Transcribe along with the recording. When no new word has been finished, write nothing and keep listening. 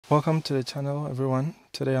Welcome to the channel, everyone.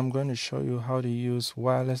 Today I'm going to show you how to use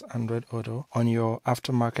wireless Android Auto on your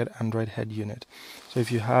aftermarket Android head unit. So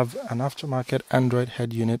if you have an aftermarket Android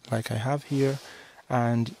head unit like I have here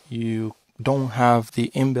and you don't have the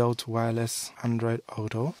inbuilt wireless Android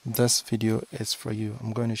Auto, this video is for you.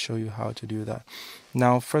 I'm going to show you how to do that.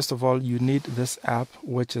 Now, first of all, you need this app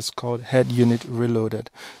which is called headunit reloaded.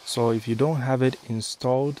 So if you don't have it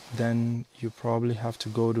installed, then you probably have to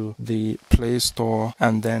go to the Play Store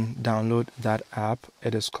and then download that app.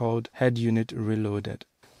 It is called headunit reloaded.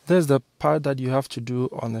 There's the part that you have to do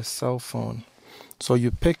on a cell phone. So you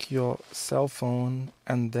pick your cell phone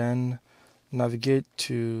and then navigate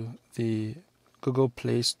to the Google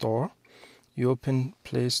Play Store. You open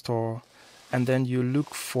Play Store and then you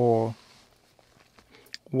look for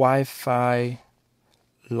Wi-Fi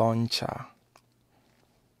launcher.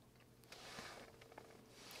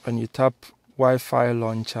 When you tap Wi-Fi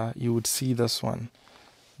launcher, you would see this one,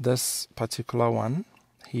 this particular one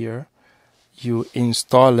here. You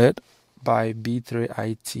install it by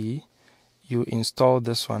B3IT. You install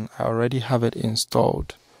this one. I already have it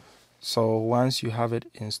installed. So once you have it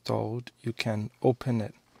installed, you can open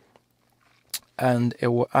it and it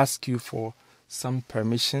will ask you for some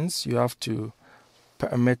permissions. You have to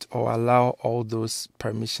permit or allow all those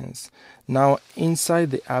permissions. Now inside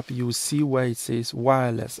the app, you will see where it says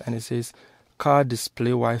wireless and it says car display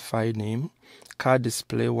Wi-Fi name, car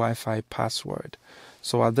display Wi-Fi password.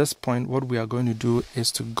 So at this point, what we are going to do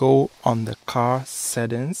is to go on the car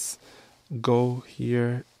settings, go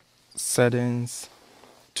here, settings,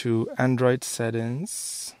 to Android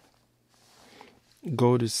settings,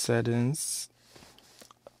 go to settings,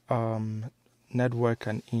 network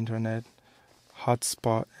and internet,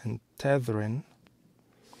 hotspot and tethering,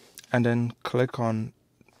 and then click on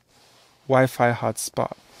Wi-Fi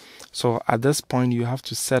hotspot. So at this point you have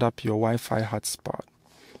to set up your Wi-Fi hotspot.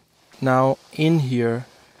 Now in here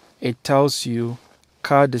it tells you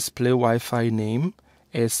car display Wi-Fi name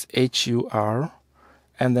is HUR,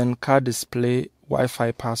 and then car display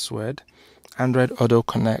Wi-Fi password, Android Auto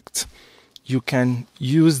Connect. You can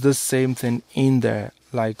use the same thing in there.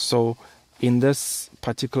 Like so, in this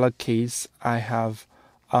particular case, I have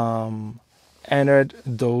entered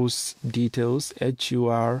those details,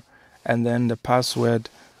 HUR, and then the password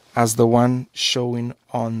as the one showing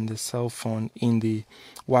on the cell phone in the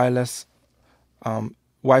wireless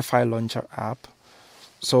Wi-Fi launcher app.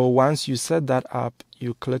 So once you set that up,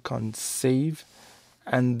 you click on save.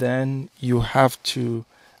 And then you have to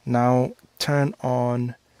now turn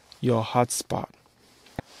on your hotspot.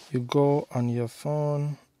 You go on your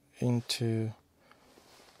phone into,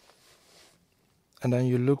 and then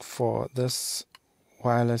you look for this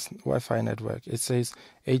wireless Wi-Fi network. It says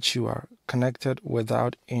HUR, connected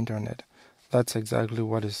without internet. That's exactly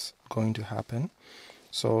what is going to happen.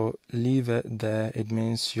 So leave it there. It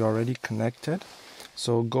means you're already connected.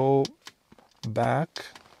 So go back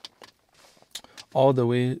all the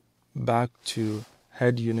way back to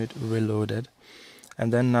headunit reloaded,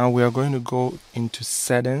 and then now we are going to go into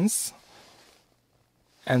settings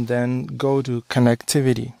and then go to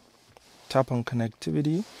connectivity. Tap on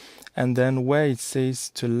connectivity, and then where it says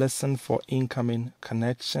to listen for incoming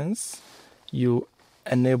connections, you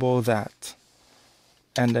enable that,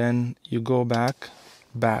 and then you go back.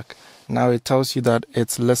 Now it tells you that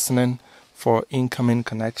it's listening for incoming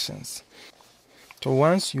connections. So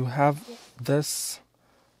once you have this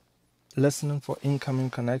listening for incoming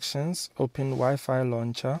connections, open Wi-Fi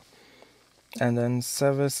launcher, and then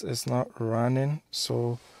service is not running,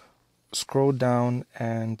 so scroll down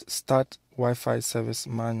and start Wi-Fi service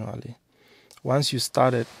manually. Once you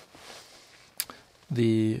start it,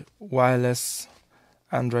 the wireless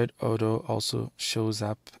Android Auto also shows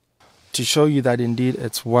up to show you that indeed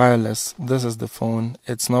it's wireless. This is the phone,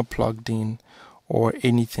 it's not plugged in or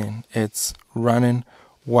anything, it's running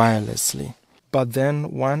wirelessly. But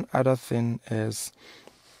then one other thing is,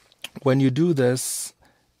 when you do this,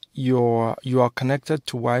 you are connected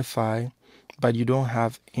to Wi-Fi, but you don't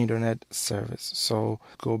have internet service. So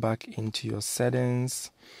go back into your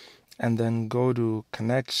settings and then go to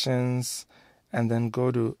connections and then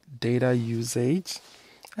go to data usage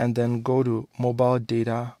and then go to mobile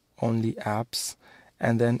data only apps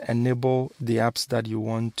and then enable the apps that you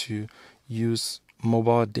want to use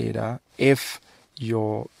mobile data if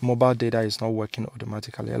your mobile data is not working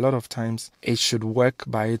automatically. A lot of times it should work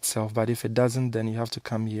by itself, but if it doesn't, then you have to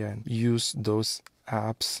come here and use those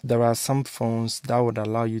apps. There are some phones that would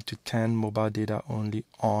allow you to turn mobile data only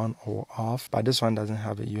on or off, but this one doesn't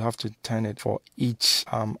have it. You have to turn it for each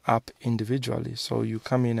app individually. So you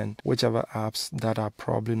come in and whichever apps that are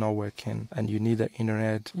probably not working and you need the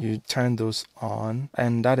internet, you turn those on,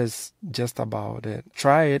 and that is just about it.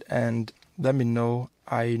 Try it and let me know.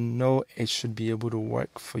 I know it should be able to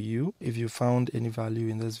work for you. If you found any value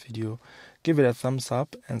in this video, give it a thumbs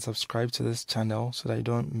up and subscribe to this channel so that you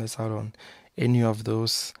don't miss out on any of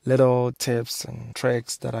those little tips and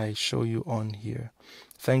tricks that I show you on here.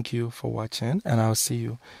 Thank you for watching, and I'll see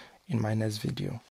you in my next video.